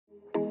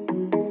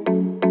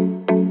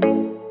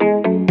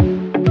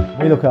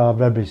We look at our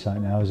Redbridge site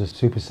now as a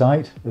super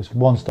site. It's a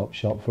one-stop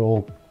shop for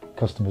all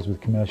customers with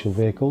commercial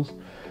vehicles.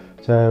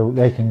 So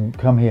they can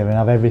come here and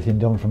have everything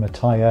done from a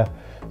tyre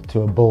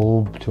to a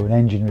bulb to an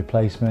engine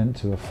replacement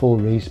to a full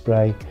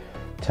respray,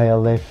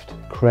 tail lift,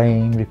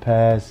 crane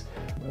repairs.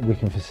 We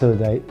can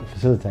facilitate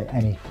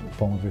any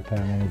form of repair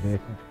on any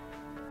vehicle.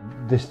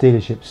 This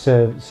dealership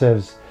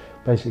serves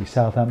basically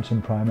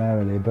Southampton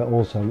primarily, but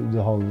also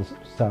the whole of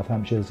South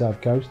Hampshire, the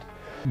South Coast.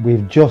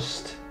 We've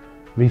just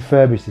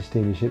refurbished this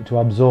dealership to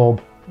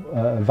absorb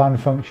a van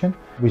function,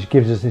 which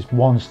gives us this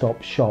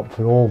one-stop shop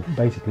for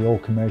basically all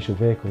commercial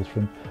vehicles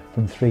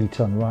from 3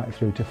 tonne right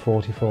through to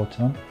 44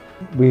 tonne.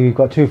 We've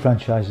got 2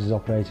 franchises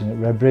operating at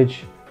Redbridge.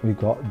 We've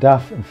got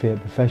DAF and Fiat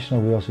Professional.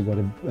 We also got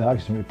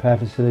accident repair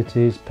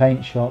facilities,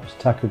 paint shops,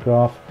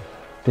 tachograph,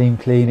 theme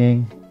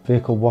cleaning,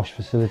 vehicle wash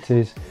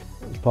facilities.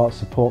 As part of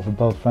support for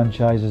both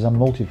franchises and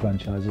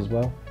multi-franchise as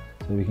well,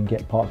 so we can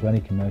get parts for any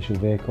commercial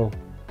vehicle.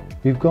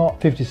 We've got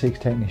 56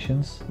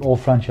 technicians, all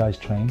franchise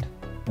trained,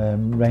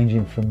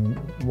 ranging from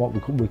what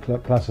we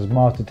class as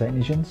master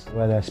technicians,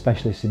 where they're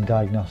specialists in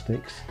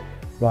diagnostics,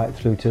 right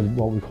through to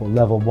what we call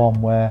level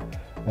 1, where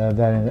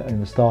they're in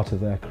the start of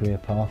their career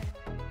path.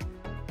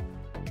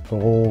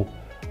 For all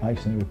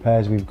accident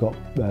repairs, we've got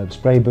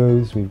spray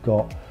booths, we've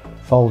got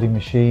folding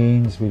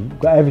machines, we've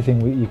got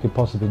everything you could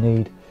possibly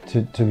need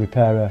to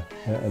repair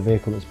a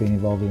vehicle that's been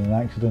involved in an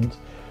accident,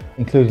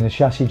 including a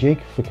chassis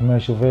jig for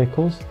commercial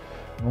vehicles.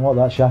 And what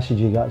that chassis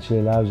jig actually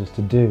allows us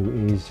to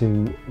do is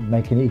to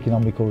make an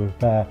economical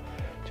repair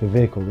to a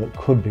vehicle that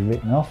could be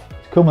written off.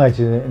 It's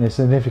culminated in a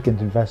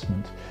significant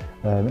investment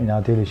in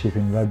our dealership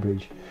in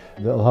Redbridge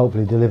that will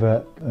hopefully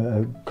deliver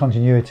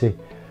continuity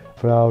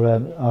for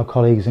our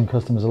colleagues and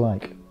customers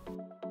alike.